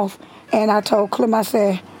taped off. And I told Clem, I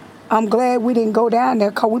said, I'm glad we didn't go down there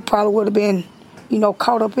because we probably would have been,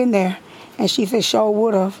 caught up in there. And she said, sure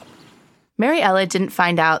would have. Mary Ella didn't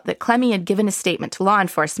find out that Clemmy had given a statement to law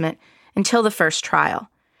enforcement until the first trial.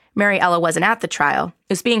 Mary Ella wasn't at the trial.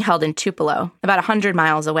 It was being held in Tupelo, about 100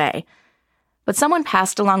 miles away. But someone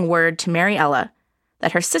passed along word to Mary Ella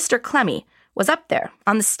that her sister Clemmy was up there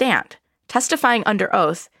on the stand, testifying under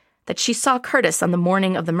oath that she saw Curtis on the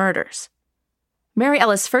morning of the murders. Mary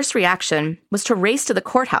Ella's first reaction was to race to the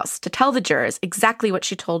courthouse to tell the jurors exactly what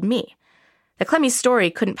she told me, that Clemmy's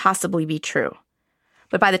story couldn't possibly be true.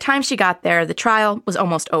 But by the time she got there, the trial was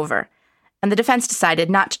almost over, and the defense decided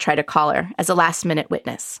not to try to call her as a last-minute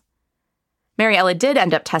witness. Mary Ella did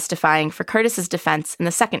end up testifying for Curtis's defense in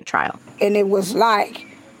the second trial. And it was like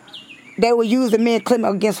they were using me and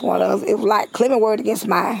Clement against one another. It was like Clement word against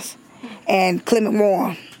mine, and Clement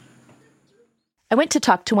won. I went to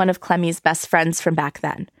talk to one of Clemmie's best friends from back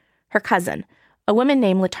then, her cousin, a woman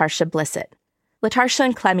named Latarsha Blissett. Latarsha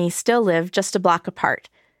and Clemmie still live just a block apart.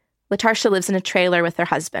 Latarsha lives in a trailer with her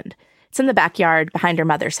husband. It's in the backyard behind her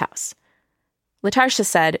mother's house. Latarsha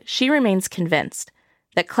said she remains convinced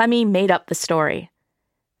that Clemmie made up the story,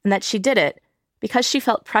 and that she did it because she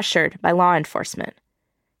felt pressured by law enforcement,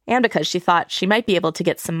 and because she thought she might be able to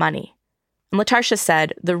get some money. And Latarsha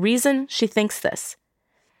said the reason she thinks this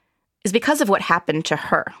is because of what happened to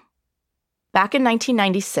her. Back in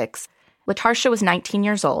 1996, Latarsha was 19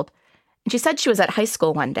 years old, and she said she was at high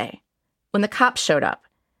school one day when the cops showed up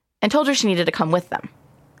and told her she needed to come with them.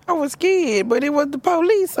 I was scared, but it was the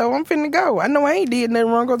police, so I'm finna go. I know I ain't did nothing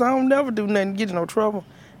wrong because I don't never do nothing to get in no trouble.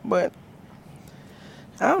 But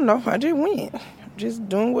I don't know, I just went. Just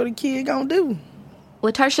doing what a kid gonna do.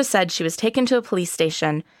 Latarsha said she was taken to a police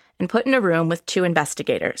station and put in a room with 2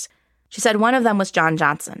 investigators. She said one of them was John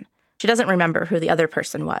Johnson. She doesn't remember who the other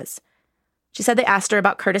person was. She said they asked her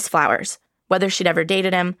about Curtis Flowers, whether she'd ever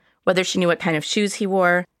dated him, whether she knew what kind of shoes he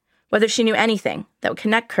wore, whether she knew anything that would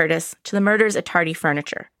connect Curtis to the murders at Tardy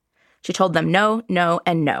Furniture. She told them no, no,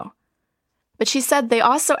 and no. But she said they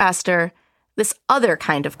also asked her this other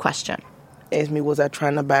kind of question. Asked me, was I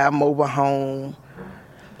trying to buy a mobile home?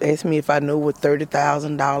 Asked me if I knew what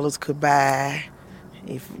 $30,000 could buy.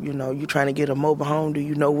 If, you're trying to get a mobile home, do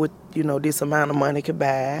you know what, this amount of money could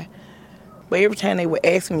buy? But every time they would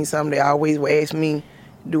ask me something, they always would ask me,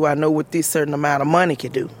 do I know what this certain amount of money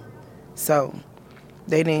could do? So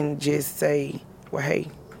they didn't just say, well, hey,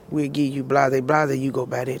 we'll give you blase, you go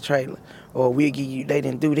buy that trailer. Or we'll give you, they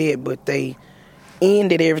didn't do that, but they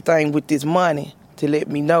ended everything with this money to let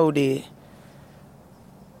me know that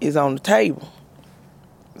it's on the table.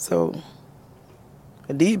 So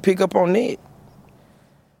I did pick up on that.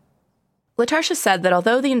 Latarsha said that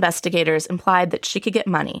although the investigators implied that she could get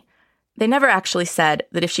money, they never actually said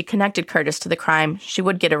that if she connected Curtis to the crime, she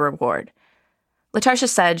would get a reward. Latarsha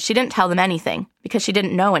said she didn't tell them anything because she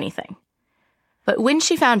didn't know anything. But when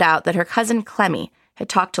she found out that her cousin Clemmie had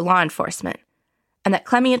talked to law enforcement and that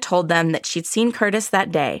Clemmie had told them that she'd seen Curtis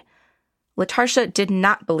that day, Latarsha did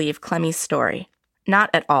not believe Clemmie's story. Not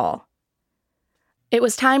at all. It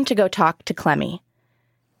was time to go talk to Clemmie.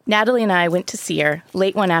 Natalie and I went to see her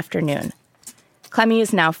late one afternoon. Clemmie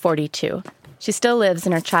is now 42. She still lives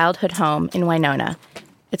in her childhood home in Winona.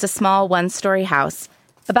 It's a small one-story house,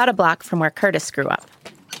 about a block from where Curtis grew up.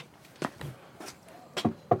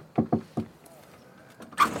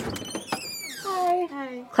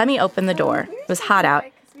 Hi. Clemmie opened the door. It was hot out.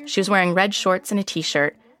 She was wearing red shorts and a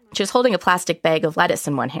t-shirt. She was holding a plastic bag of lettuce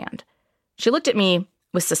in one hand. She looked at me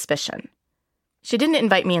with suspicion. She didn't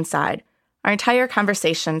invite me inside. Our entire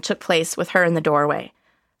conversation took place with her in the doorway,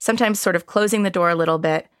 sometimes sort of closing the door a little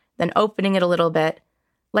bit, then opening it a little bit,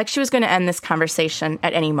 like she was going to end this conversation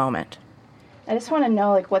at any moment. I just want to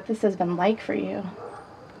know, what this has been like for you.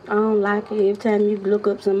 I don't like it. Every time you look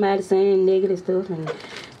up somebody saying negative stuff and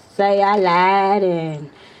say I lied and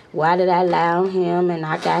why did I lie on him and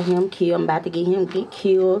I got him killed, I'm about to get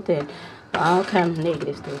killed and all kind of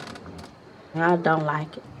negative stuff. I don't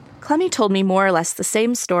like it. Clemmie told me more or less the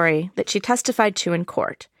same story that she testified to in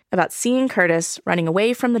court about seeing Curtis running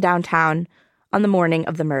away from the downtown on the morning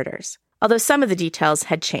of the murders, although some of the details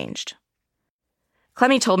had changed.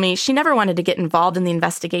 Clemmie told me she never wanted to get involved in the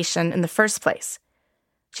investigation in the first place.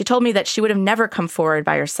 She told me that she would have never come forward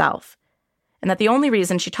by herself, and that the only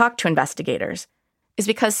reason she talked to investigators is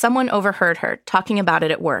because someone overheard her talking about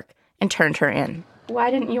it at work and turned her in.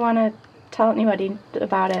 Why didn't you want to tell anybody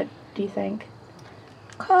about it, do you think?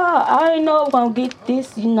 I didn't know I was going to get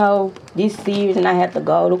this, this serious and I had to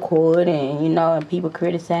go to court and, and people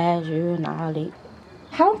criticize you and all that.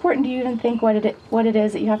 How important do you even think what it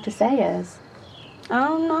is that you have to say is? I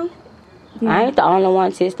don't know. Yeah. I ain't the only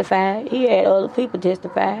one testify. He had other people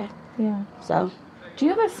testify. Yeah. So. Do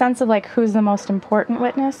you have a sense of, who's the most important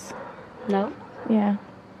witness? No. Yeah.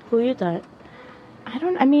 Who you think?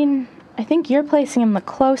 I think you're placing him the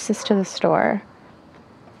closest to the store.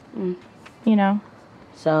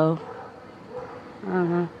 So, I don't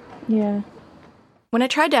know. Yeah. When I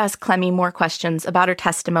tried to ask Clemmie more questions about her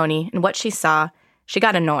testimony and what she saw, she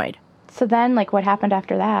got annoyed. So then, what happened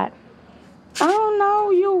after that? I don't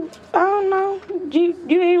know. You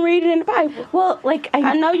didn't read it in the paper. Well,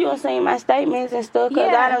 I know you done seen my statements and stuff,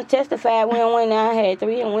 because I done testified when I had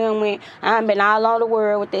 3 and when I've been all over the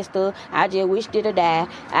world with that stuff. I just wished it to die.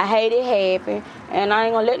 I hate it happen, and I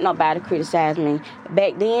ain't gonna let nobody criticize me.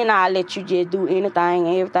 Back then, I let you just do anything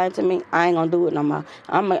and everything to me. I ain't gonna do it no more.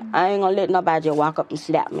 I ain't gonna let nobody just walk up and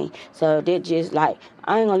slap me. So that just I ain't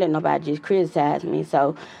gonna let nobody just criticize me.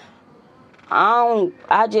 So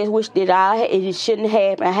I just wish that it shouldn't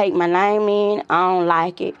happen. I hate my name in. I don't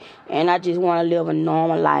like it. And I just want to live a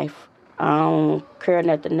normal life. I don't care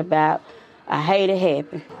nothing about. I hate it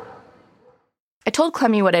happen. I told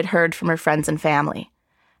Clemmy what I'd heard from her friends and family,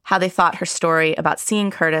 how they thought her story about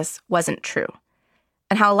seeing Curtis wasn't true,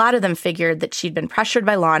 and how a lot of them figured that she'd been pressured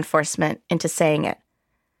by law enforcement into saying it.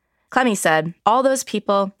 Clemmy said all those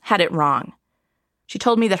people had it wrong. She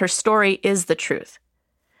told me that her story is the truth.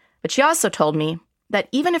 But she also told me that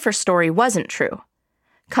even if her story wasn't true,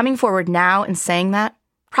 coming forward now and saying that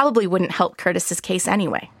probably wouldn't help Curtis's case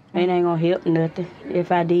anyway. It ain't gonna help nothing.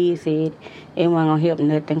 If I did say it, it wasn't gonna help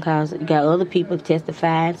nothing because you got other people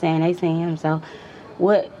testifying saying they seen him. So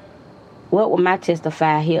what would my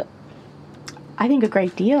testify help? I think a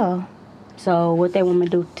great deal. So what they want me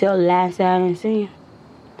to do, tell lies out and see him?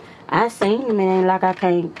 I seen him, it ain't like I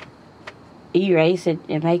can't erase it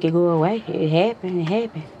and make it go away. It happened.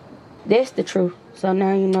 That's the truth. So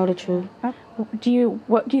now you know the truth. What do you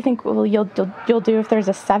think you'll do if there's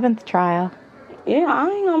a 7th trial? Yeah, I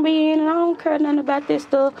ain't gonna be in it. I don't care nothing about this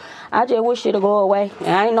stuff. I just wish it'll go away. And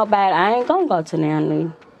I ain't gonna go to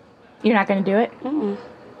now. You're not gonna do it? I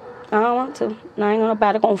don't want to.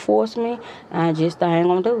 Nobody gonna force me. I ain't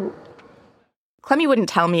gonna do it. Clemmy wouldn't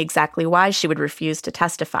tell me exactly why she would refuse to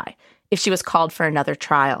testify if she was called for another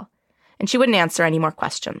trial, and she wouldn't answer any more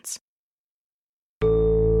questions.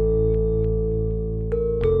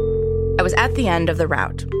 I was at the end of the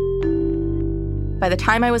route. By the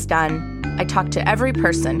time I was done, I talked to every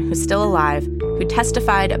person who's still alive who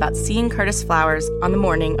testified about seeing Curtis Flowers on the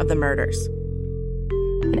morning of the murders.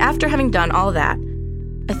 And after having done all that,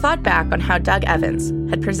 I thought back on how Doug Evans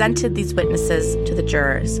had presented these witnesses to the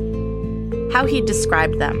jurors, how he'd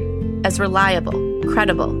described them as reliable,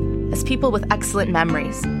 credible, as people with excellent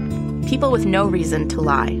memories, people with no reason to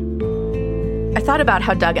lie. I thought about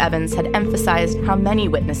how Doug Evans had emphasized how many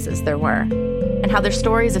witnesses there were, and how their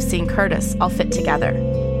stories of seeing Curtis all fit together.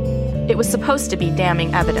 It was supposed to be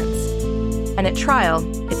damning evidence, and at trial,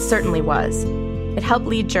 it certainly was. It helped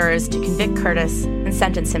lead jurors to convict Curtis and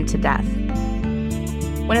sentence him to death.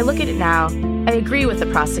 When I look at it now, I agree with the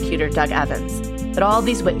prosecutor, Doug Evans, that all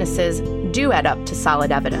these witnesses do add up to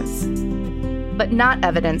solid evidence, but not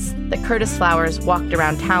evidence that Curtis Flowers walked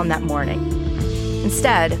around town that morning.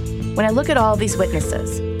 Instead, when I look at all these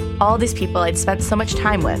witnesses, all these people I'd spent so much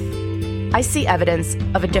time with, I see evidence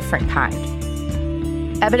of a different kind.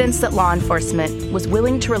 Evidence that law enforcement was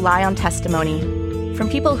willing to rely on testimony from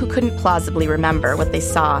people who couldn't plausibly remember what they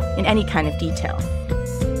saw in any kind of detail.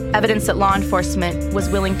 Evidence that law enforcement was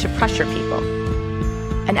willing to pressure people.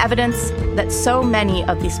 And evidence that so many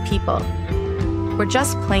of these people were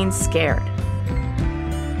just plain scared.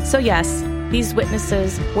 So yes, these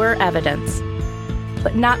witnesses were evidence,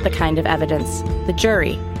 but not the kind of evidence the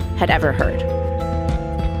jury had ever heard.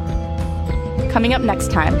 Coming up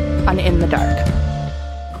next time on In the Dark.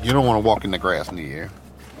 You don't want to walk in the grass near here.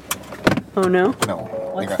 Oh, no? No.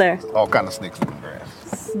 What's there? All kind of snakes in the grass.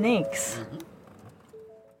 Snakes?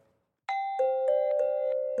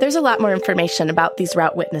 There's a lot more information about these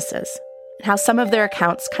route witnesses, and how some of their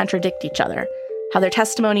accounts contradict each other, how their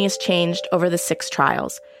testimony has changed over the 6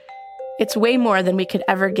 trials. It's way more than we could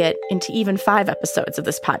ever get into even 5 episodes of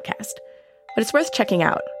this podcast, but it's worth checking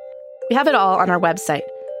out. We have it all on our website,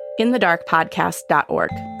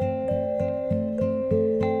 inthedarkpodcast.org.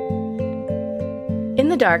 In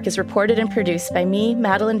the Dark is reported and produced by me,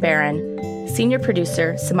 Madeline Barron, senior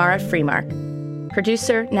producer Samara Freemark,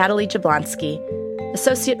 producer Natalie Jablonski,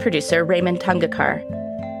 associate producer Raymond Tungakar,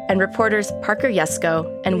 and reporters Parker Yesko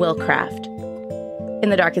and Will Kraft. In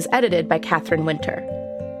the Dark is edited by Catherine Winter.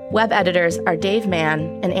 Web editors are Dave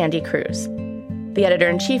Mann and Andy Cruz. The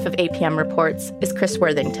editor-in-chief of APM Reports is Chris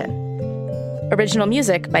Worthington. Original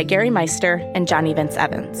music by Gary Meister and Johnny Vince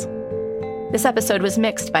Evans. This episode was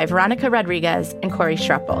mixed by Veronica Rodriguez and Corey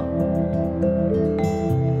Schruppel.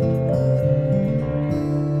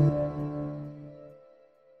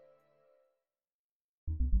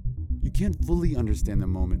 You can't fully understand the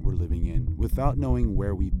moment we're living in without knowing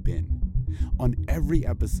where we've been. On every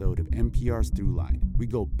episode of NPR's Throughline, we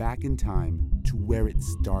go back in time to where it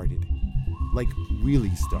started. Like,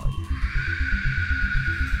 really started.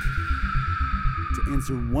 To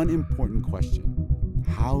answer one important question: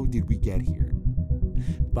 how did we get here?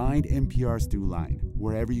 Find NPR's Throughline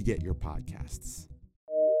wherever you get your podcasts.